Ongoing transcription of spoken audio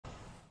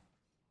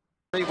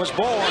He was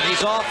born.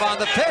 He's off on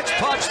the pitch.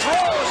 Punch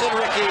throws, and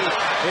Ricky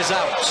is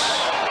out.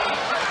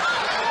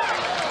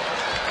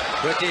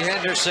 Ricky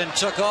Henderson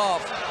took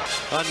off.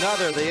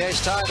 Another. The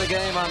A's tied the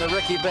game on the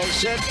Ricky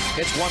base hit.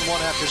 It's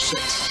 1-1 after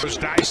 6. There's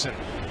Dyson.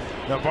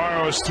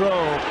 Navarro's throw,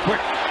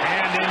 quick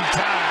and in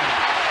time.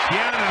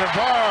 Deanna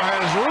Navarro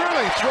has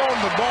really thrown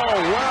the ball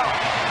well.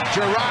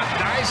 Gerard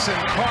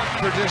Dyson caught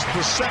for just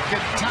the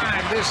second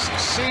time this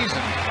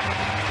season.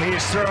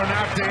 He's thrown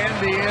out to end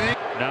the inning.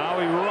 Now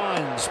he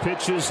runs,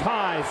 pitches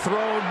high, throw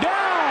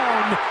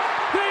down.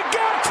 They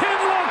got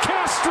Kenlo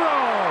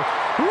Castro.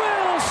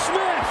 Will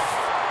Smith,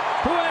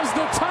 who has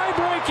the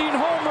tie-breaking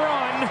home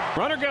run.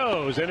 Runner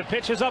goes, and it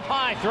pitches up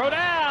high, throw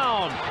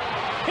down.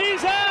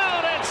 He's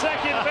out at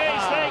second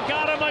base. They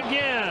got him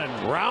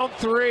again. Round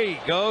 3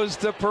 goes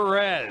to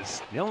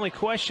Perez. The only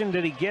question,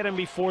 did he get him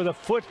before the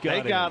foot got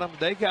him? They got him.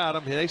 They got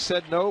him. They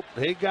said nope.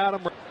 They got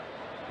him.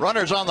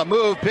 Runners on the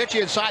move, pitch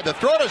inside, the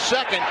throw to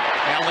second,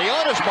 and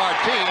Leonis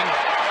Martin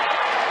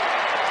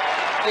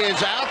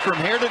is out from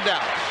here to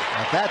Dallas.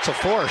 Now that's a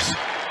force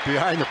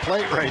behind the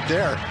plate right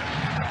there.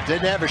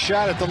 Didn't have a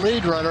shot at the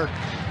lead runner.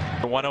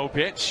 1-0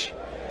 pitch.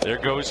 There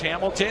goes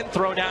Hamilton.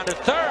 Throw down to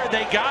third.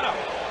 They got him.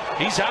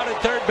 He's out at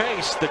third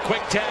base. The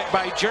quick tag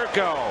by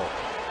Jerko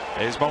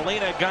as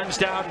Molina guns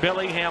down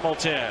Billy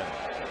Hamilton.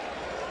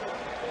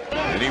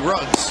 And he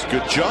runs.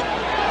 Good jump.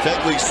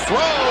 Fegley's throw.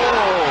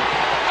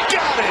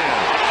 Got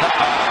him.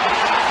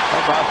 How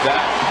about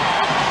that?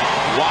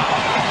 Wow.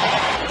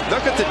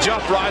 Look at the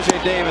jump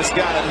Rajay Davis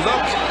got it.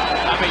 Look.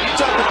 I mean, you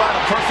talk about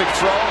a perfect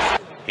throw.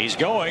 He's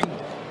going.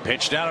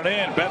 Pitch down and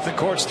in.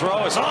 Bethencourt's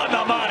throw is on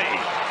the money.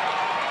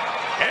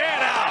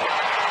 And out.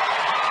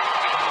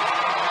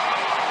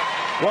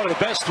 One of the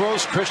best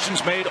throws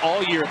Christian's made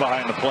all year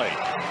behind the plate.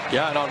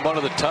 Yeah, and on one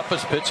of the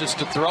toughest pitches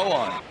to throw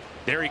on.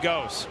 There he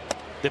goes.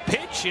 The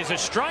pitch is a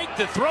strike.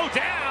 The throw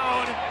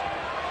down.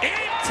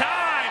 In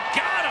time.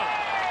 Got him.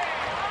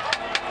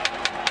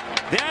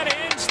 That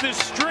ends the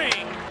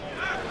string.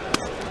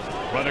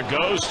 Runner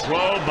goes.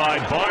 Throw by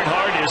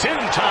Barnhart is in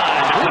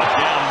time to cut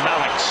down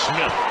Malik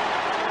Smith.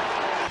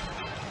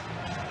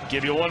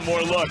 Give you one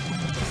more look.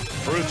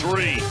 Through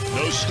 3.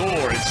 No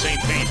score in St.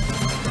 Pete.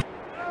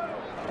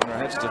 Runner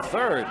heads to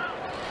third.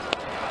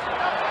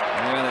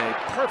 And a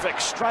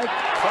perfect strike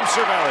from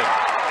Cervelli.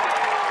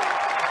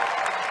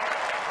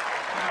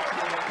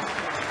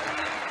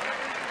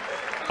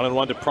 And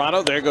 1 to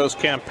Prado. There goes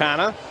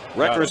Campana.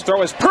 Recker's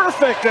throw is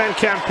perfect, and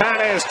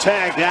Campana is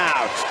tagged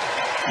out.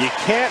 You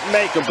can't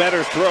make a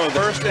better throw.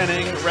 First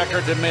inning,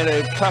 Record made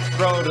a tough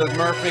throw to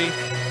Murphy.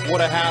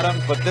 Would have had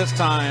him, but this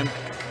time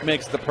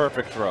makes the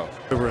perfect throw.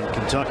 Over in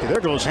Kentucky.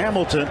 There goes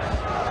Hamilton.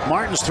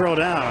 Martin's throw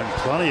down.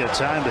 Plenty of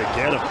time to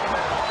get him.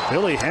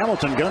 Billy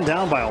Hamilton gunned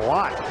down by a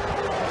lot.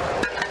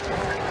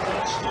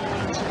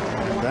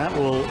 That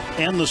will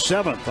end the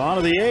 7th. On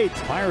to the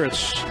 8th.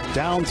 Pirates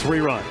down 3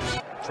 runs.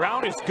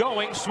 Trout is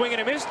going, swing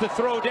and a miss. The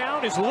throw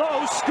down is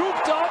low,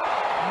 scooped up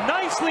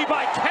nicely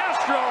by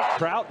Castro.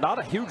 Trout, not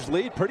a huge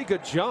lead, pretty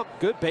good jump,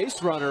 good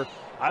base runner.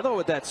 I thought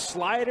with that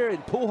slider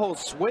and Pujols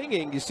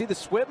swinging, you see the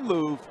swim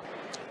move.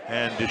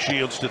 And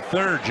DeShields to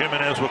third.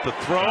 Jimenez with the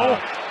throw.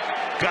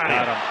 Got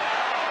him.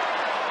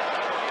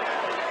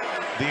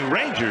 The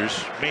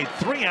Rangers made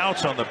 3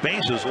 outs on the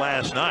bases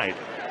last night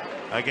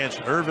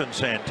against Irvin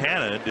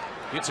Santana.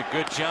 It's a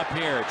good jump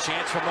here. A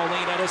chance for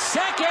Molina to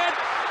second.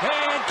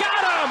 And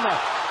got him!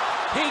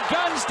 He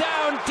guns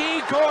down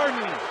D.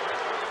 Gordon.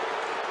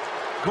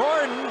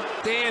 Gordon,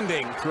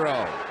 standing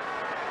throw.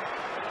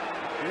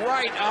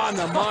 Right on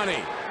the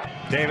money.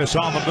 Davis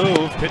on the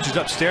move. Pitches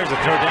upstairs. The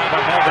throw down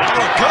by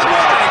Maldonado. Good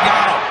one. He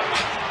got him.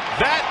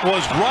 That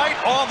was right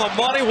on the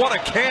money. What a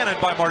cannon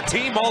by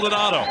Martin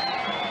Maldonado.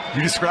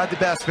 You described it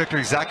best, Victor.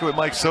 Exactly what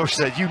Mike Soch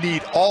said. You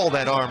need all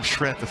that arm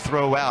strength to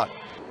throw out.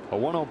 A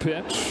 1-0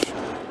 pitch.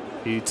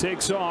 He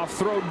takes off,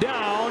 throw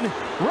down,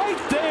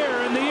 right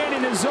there, and the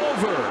inning is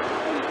over.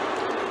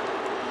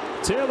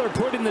 Taylor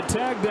putting the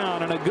tag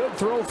down, and a good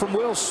throw from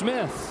Will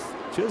Smith.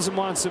 Chisholm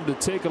wants him to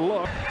take a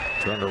look.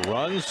 Turner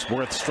runs.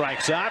 Worth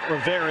strikes out.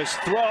 Rivera's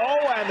throw,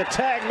 and the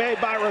tag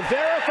made by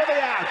Rivera for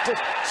the out.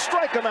 Just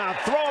strike him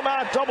out, throw him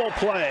out, double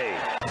play.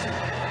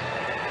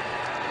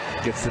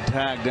 Gets the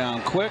tag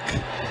down quick.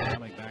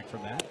 Coming back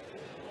from that.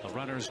 The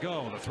runners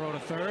go. The throw to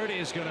third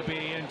is going to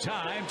be in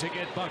time to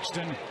get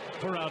Buxton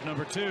for out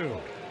number 2.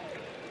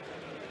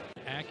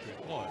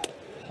 Accurate. Boy,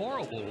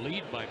 horrible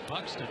lead by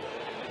Buxton.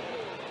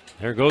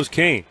 There goes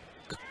Kane.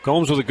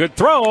 Gomes with a good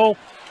throw,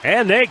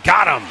 and they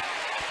got him.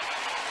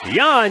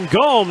 Yan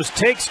Gomes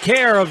takes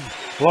care of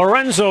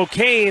Lorenzo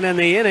Kane, and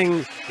the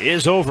inning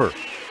is over.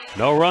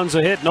 No runs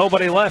a hit,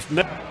 nobody left.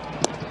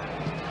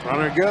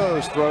 Runner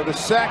goes, throw to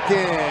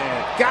second.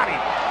 Got him.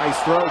 Nice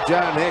throw,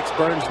 John Hicks.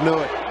 Burns knew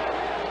it.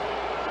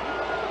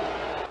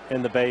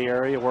 In the Bay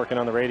Area, working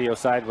on the radio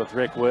side with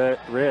Rick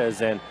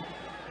Riz, and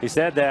he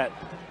said that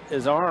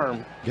his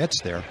arm Gets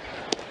there.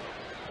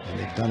 And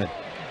they've done it.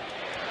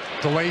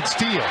 Delayed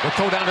steal. The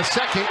throw down to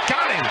second.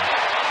 Got him.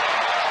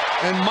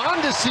 and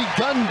Mondesi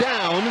gunned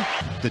down.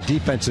 The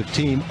defensive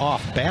team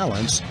off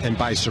balance and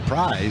by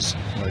surprise,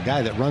 a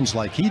guy that runs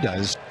like he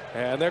does.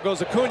 And there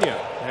goes Acuna,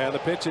 and the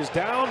pitch is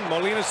down.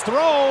 Molina's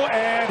throw,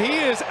 and he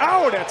is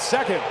out at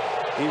second.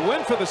 He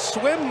went for the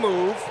swim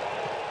move,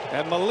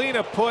 and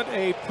Molina put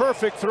a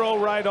perfect throw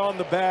right on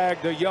the bag.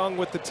 DeYoung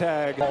with the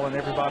tag. Ball in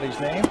everybody's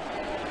name.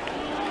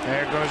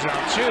 There goes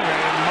Altuve,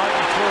 and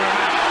Martin threw him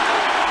out.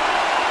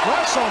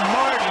 Russell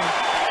Martin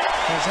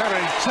has had a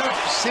tough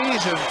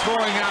season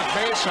throwing out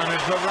base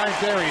runners, but right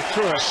there he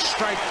threw a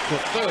strike to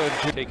third.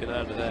 Take it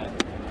out of that.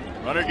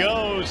 Runner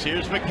goes.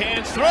 Here's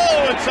McCann's throw.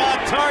 It's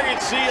on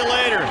target. See you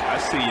later. I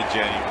see you,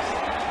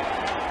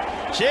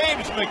 James.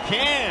 James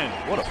McCann.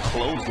 What a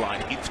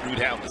clothesline he threw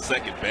down to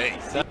second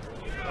base.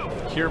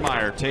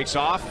 Kiermaier takes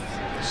off.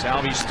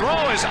 Salvi's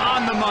throw is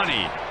on the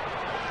money.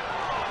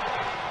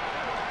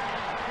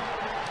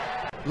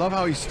 Love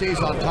how he stays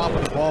on top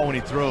of the ball when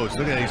he throws.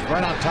 Look at it, he's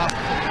right on top.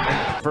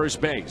 First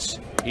base.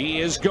 He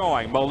is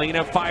going.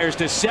 Molina fires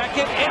to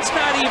second. It's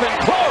not even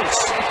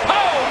close.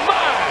 Oh,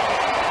 my!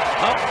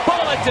 A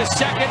bullet to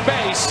second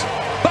base.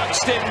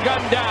 Buxton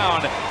gunned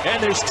down,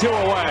 and there's 2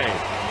 away.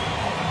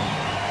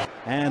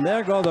 And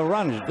there go the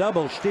runners.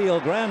 Double steal.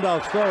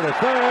 Randolph's throw to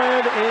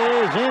third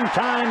is in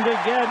time to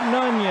get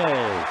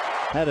Nunez.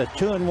 Had a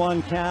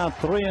 2-1 count,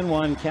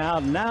 3-1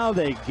 count. Now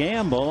they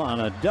gamble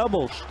on a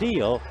double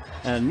steal,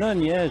 and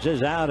Nunez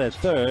is out at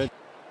third.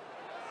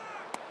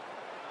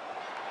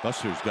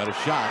 Buster's got a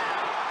shot,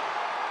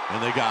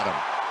 and they got him.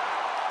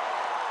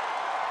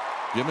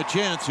 Give him a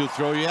chance, he'll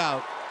throw you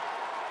out.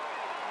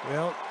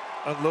 Well,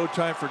 unload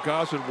time for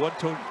Gosman,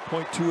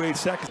 1.28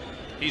 seconds.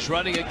 He's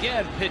running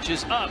again.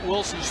 Pitches up.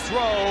 Wilson's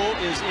throw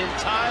is in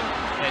time,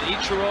 and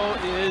Ichiro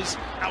is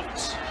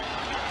out.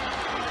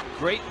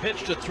 Great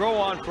pitch to throw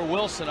on for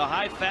Wilson. A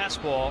high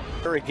fastball.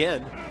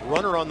 Again,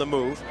 runner on the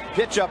move.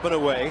 Pitch up and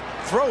away.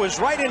 Throw is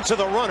right into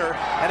the runner,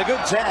 and a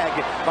good tag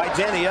by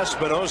Danny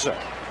Espinosa.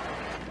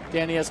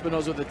 Danny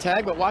Espinosa with the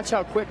tag, but watch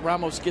how quick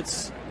Ramos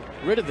gets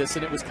rid of this,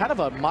 and it was kind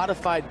of a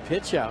modified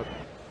pitch out.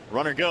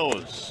 Runner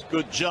goes.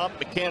 Good jump.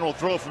 McCann will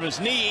throw from his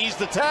knees.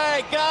 The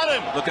tag got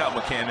him. Look out,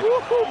 McCann.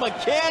 Woohoo!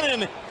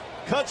 McCann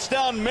cuts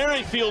down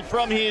Merrifield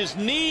from his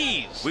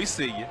knees. We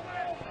see you.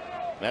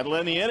 That'll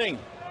end the inning.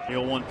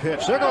 0-1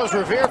 pitch. There goes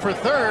Revere for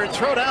third.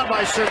 Throw down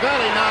by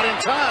Cervelli, not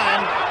in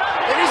time.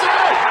 And he's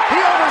out.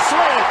 He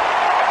overslid.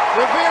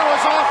 Revere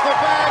was off the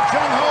bag.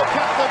 Jung-Ho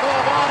kept the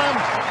glove on him.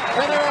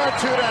 And there are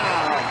 2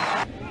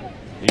 down.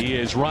 He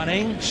is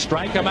running.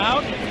 Strike him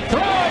out.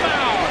 Throw him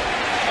out.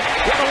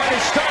 Getaway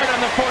start on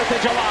the 4th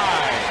of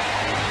July.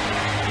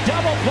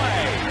 Double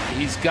play.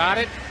 He's got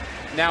it.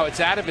 Now it's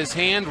out of his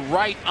hand,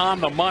 right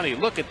on the money.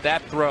 Look at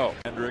that throw.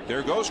 Hendrick,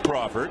 there goes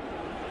Crawford.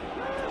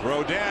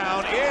 Throw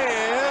down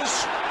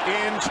is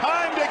in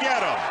time to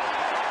get him.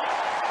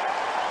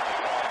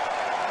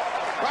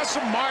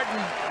 Russell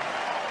Martin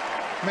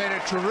made a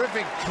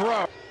terrific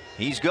throw.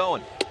 He's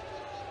going.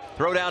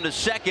 Throw down to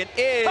second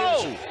is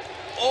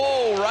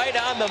right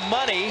on the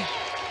money.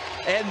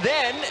 And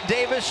then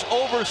Davis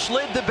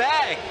overslid the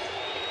bag.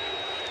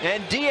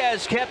 And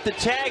Diaz kept the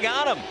tag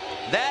on him.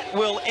 That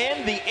will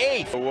end the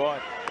 8th.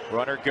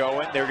 Runner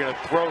going. They're going to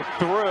throw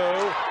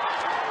through.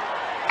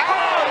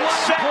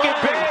 Second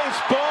base,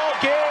 ball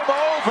game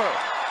over.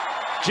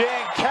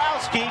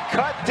 Jankowski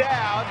cut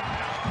down.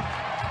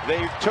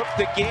 They took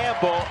the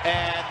gamble,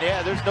 and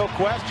yeah, there's no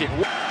question.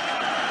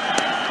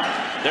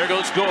 There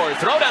goes Gore.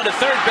 Throw down to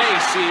third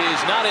base. He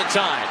is not in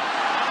time.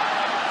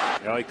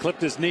 You know, he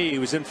clipped his knee. He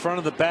was in front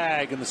of the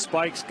bag, and the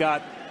spikes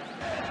got.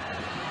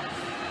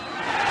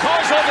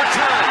 Calls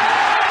overtime.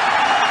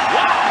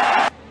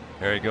 Wow.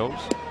 There he goes.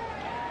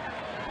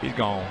 He's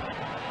gone.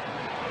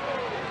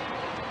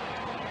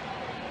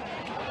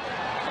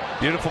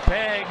 Beautiful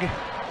peg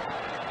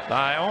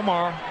by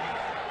Omar.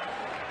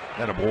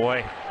 That a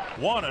boy.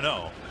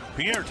 1-0.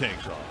 Pierre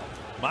takes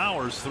off.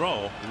 Mauer's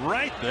throw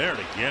right there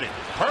to get it.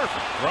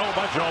 Perfect throw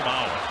by Joe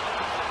Mauer.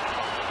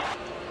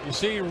 You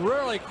see,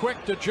 really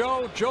quick to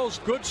Joe. Joe's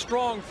good,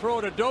 strong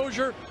throw to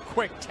Dozier.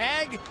 Quick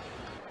tag.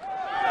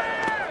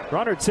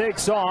 Runner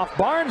takes off.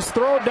 Barnes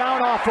throw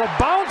down off a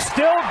bounce.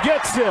 Still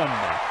gets him.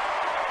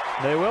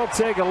 They will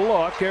take a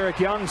look. Eric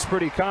Young's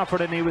pretty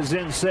confident he was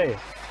in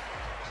safe.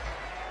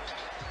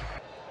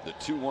 The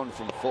 2-1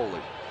 from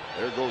Foley.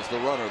 There goes the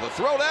runner. The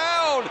throw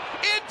down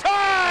in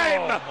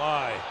time. Oh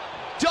my.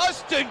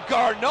 Dustin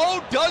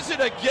Garneau does it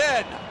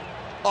again.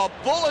 A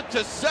bullet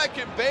to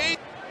second base.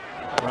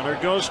 Runner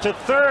goes to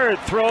third.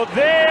 Throw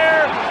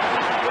there.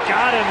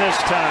 Got him this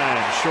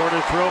time.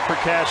 Shorter throw for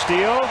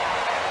Castillo.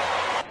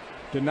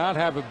 Did not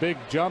have a big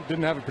jump.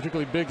 Didn't have a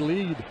particularly big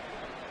lead.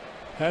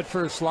 Head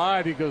first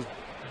slide. He goes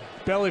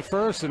belly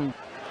first, and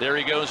there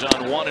he goes on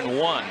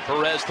 1-1.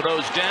 Perez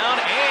throws down,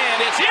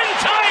 and it's in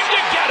time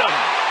to get him.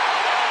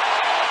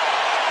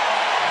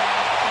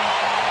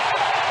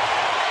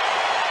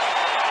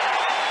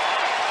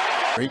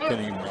 Great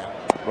inning.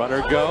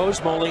 Runner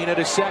goes. Molina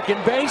to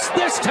second base.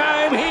 This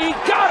time he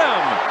got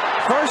him.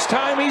 First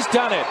time he's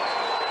done it.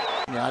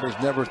 God has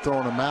never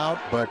thrown him out,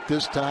 but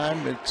this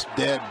time it's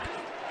dead.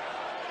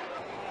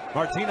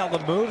 Martin on the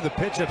move, the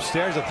pitch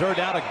upstairs, the throw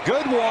down, a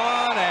good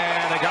one,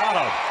 and they got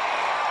him.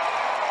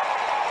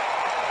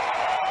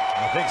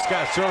 I think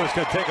Scott Server's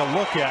going to take a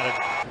look at it.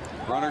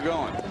 Runner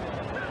going.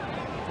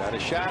 Got a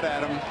shot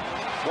at him.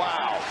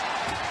 Wow.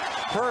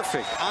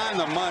 Perfect on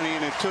the money,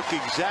 and it took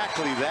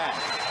exactly that.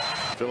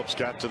 Phillips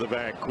got to the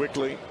bag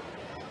quickly,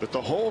 but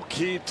the whole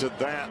key to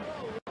that.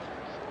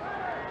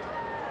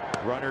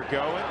 Runner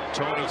going.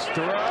 Tony's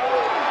throw.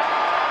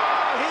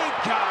 He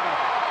got him.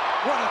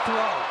 What a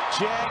throw.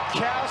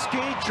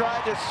 Jankowski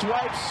tried to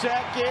swipe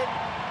second.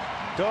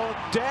 Don't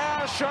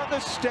dash on the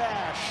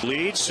stash.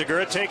 Lead.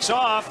 Segura takes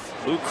off.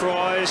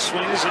 Lucroy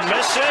swings and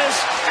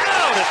misses.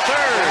 Out at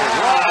third.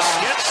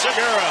 Ross gets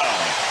Segura.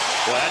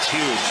 Well, that's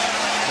huge.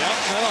 Yep,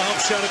 that'll help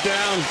shut it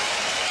down.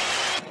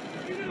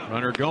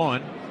 Runner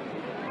going.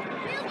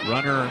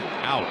 Runner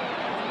out.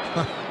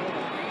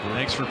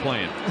 Thanks for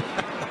playing.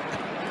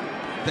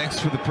 Thanks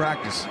for the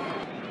practice.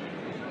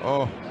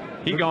 Oh,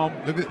 he gone.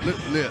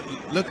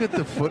 Look at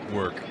the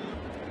footwork.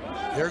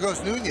 There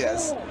goes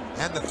Nunez,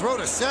 and the throw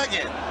to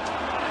second.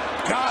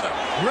 Got him.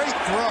 Great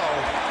throw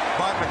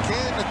by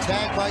McCann. The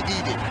tag by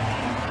Didi.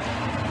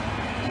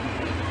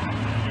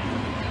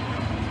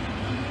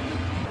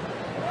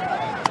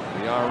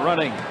 We are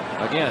running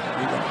again.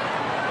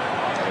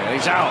 And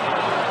he's out.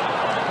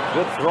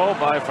 Good throw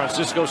by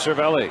Francisco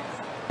Cervelli.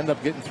 End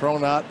up getting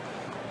thrown out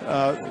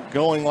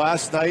going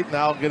last night,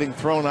 now getting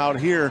thrown out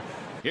here.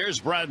 Here's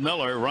Brad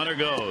Miller. Runner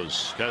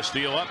goes.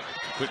 Castillo up.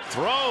 Quick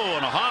throw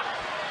and a hop.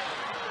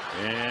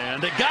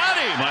 And they got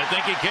him. I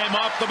think he came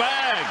off the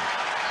bag.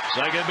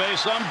 Second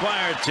base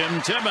umpire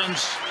Tim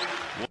Timmons.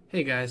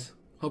 Hey guys,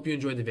 hope you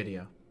enjoyed the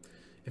video.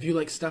 If you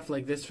like stuff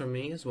like this from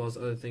me, as well as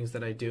other things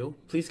that I do,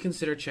 please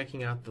consider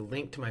checking out the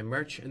link to my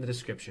merch in the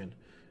description.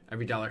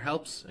 Every dollar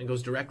helps and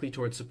goes directly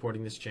towards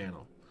supporting this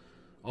channel.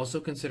 Also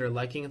consider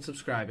liking and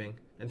subscribing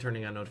and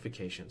turning on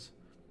notifications.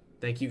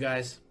 Thank you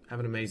guys. Have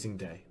an amazing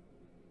day.